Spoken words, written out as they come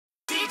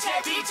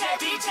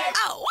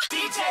Oh,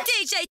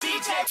 DJ,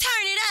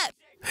 turn it up.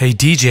 Hey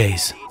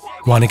DJs,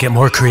 want to get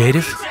more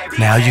creative?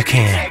 Now you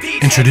can.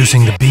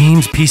 Introducing the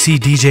Beamz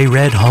Pcdj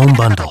Red Home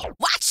Bundle.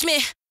 Watch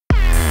me.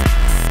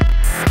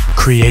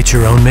 Create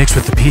your own mix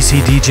with the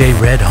Pcdj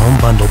Red Home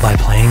Bundle by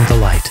playing the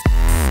light.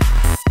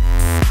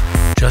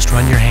 Just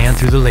run your hand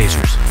through the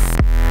lasers.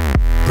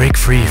 Break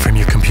free from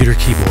your computer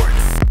keyboard.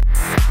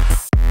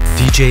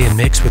 DJ and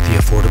mix with the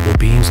affordable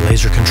Beamz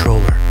laser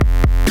controller.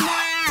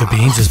 The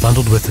Beamz is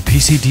bundled with the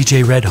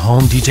Pcdj Red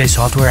Home DJ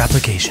software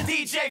application,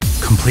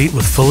 complete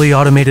with fully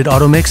automated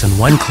auto mix and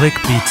one-click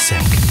beat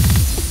sync.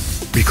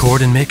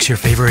 Record and mix your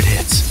favorite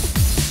hits,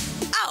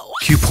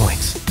 cue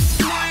points,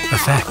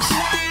 effects.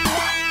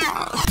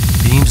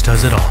 Beamz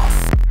does it all.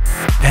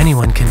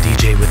 Anyone can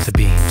DJ with the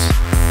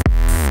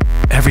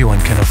Beamz. Everyone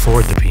can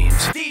afford the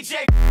Beamz.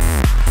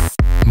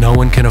 No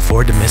one can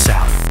afford to miss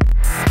out.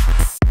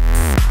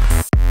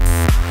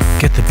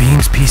 Get the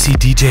Beamz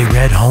Pcdj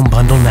Red Home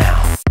Bundle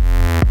now.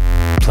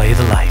 Play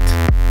the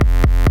light.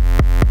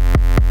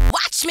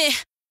 Watch me.